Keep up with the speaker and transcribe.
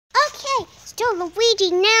So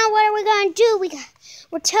Luigi, now what are we gonna do?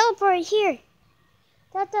 We're teleported here.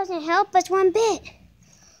 That doesn't help us one bit.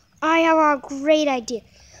 I have a great idea.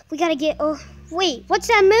 We gotta get. Oh, wait, what's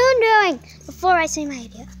that moon doing? Before I say my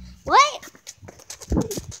idea, what?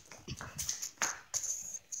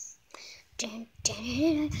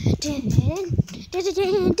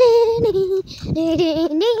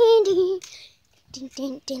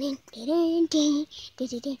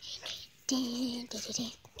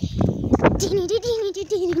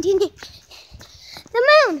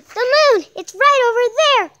 The moon, it's right over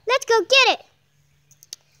there. Let's go get it.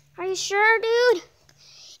 Are you sure, dude?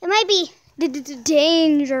 It might be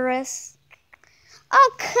dangerous.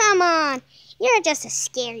 Oh, come on. You're just a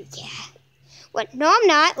scary cat. What? No, I'm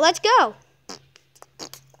not. Let's go.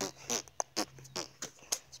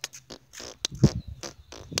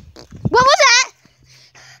 What was that?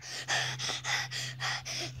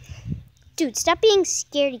 Dude, stop being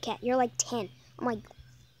scaredy cat. You're like 10. I'm like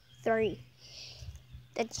 3.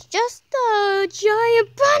 That's just a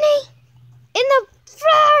giant bunny in the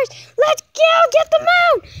flowers. Let's go get the moon.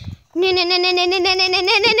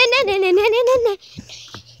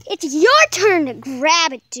 It's your turn to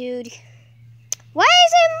grab it, dude. Why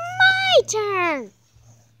is it my turn?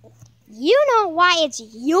 You know why it's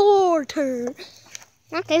your turn.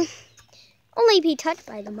 Okay. Only be touched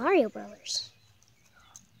by the Mario Brothers.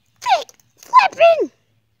 Big flipping!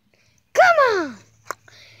 Come on!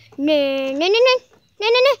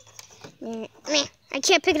 I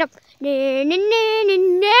can't pick it up.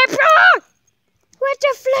 What's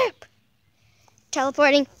the flip?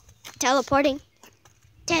 Teleporting.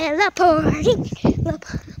 We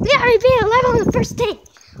already beat a level on the first thing.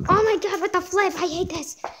 Oh my god, what the flip? I hate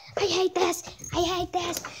this.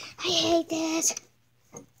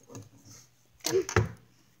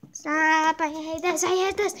 Stop, I hate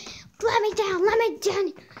this.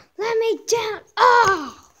 Let me down.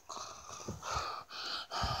 Oh!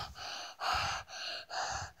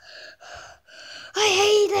 I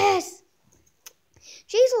hate this.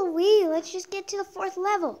 Jeez Louise, let's just get to the 4th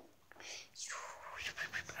level.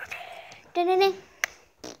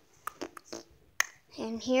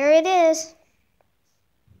 And here it is.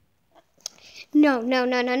 No.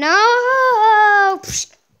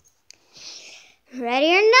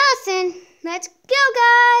 Ready or nothing. Let's go,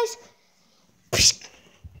 guys.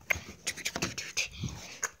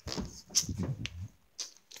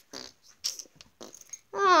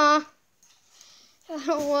 Aw. I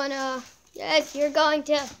don't wanna. Yes, you're going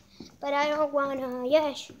to. But I don't wanna.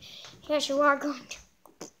 Yes, you are going to.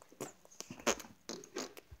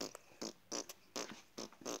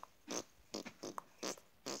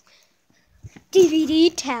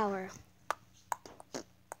 DVD tower.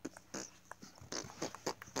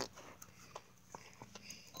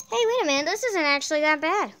 Hey, wait a minute. This isn't actually that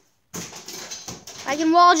bad. I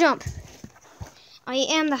can wall jump. I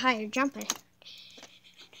am the higher jumper.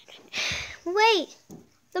 Wait,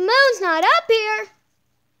 the moon's not up here.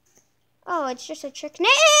 Oh, it's just a trick.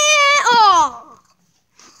 Oh!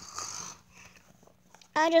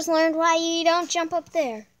 I just learned why you don't jump up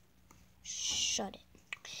there. Shut it.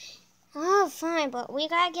 Oh, fine, but we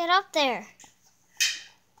gotta get up there.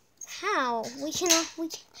 How?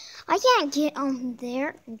 I can't get on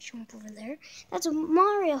there and jump over there. That's what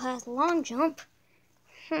Mario has, long jump.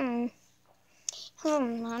 Hold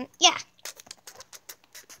on. Yeah.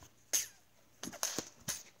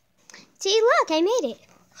 See, look, I made it.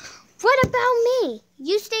 What about me?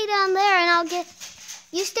 You stay down there and I'll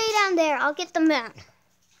get the moon.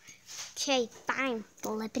 Okay, fine,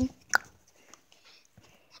 flippin'.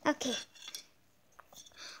 Okay.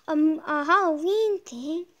 A Halloween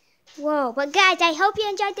thing. Whoa, but guys, I hope you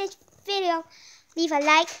enjoyed this video. Leave a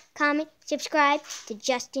like, comment, subscribe to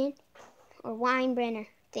Justin or Weinbrenner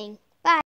thing.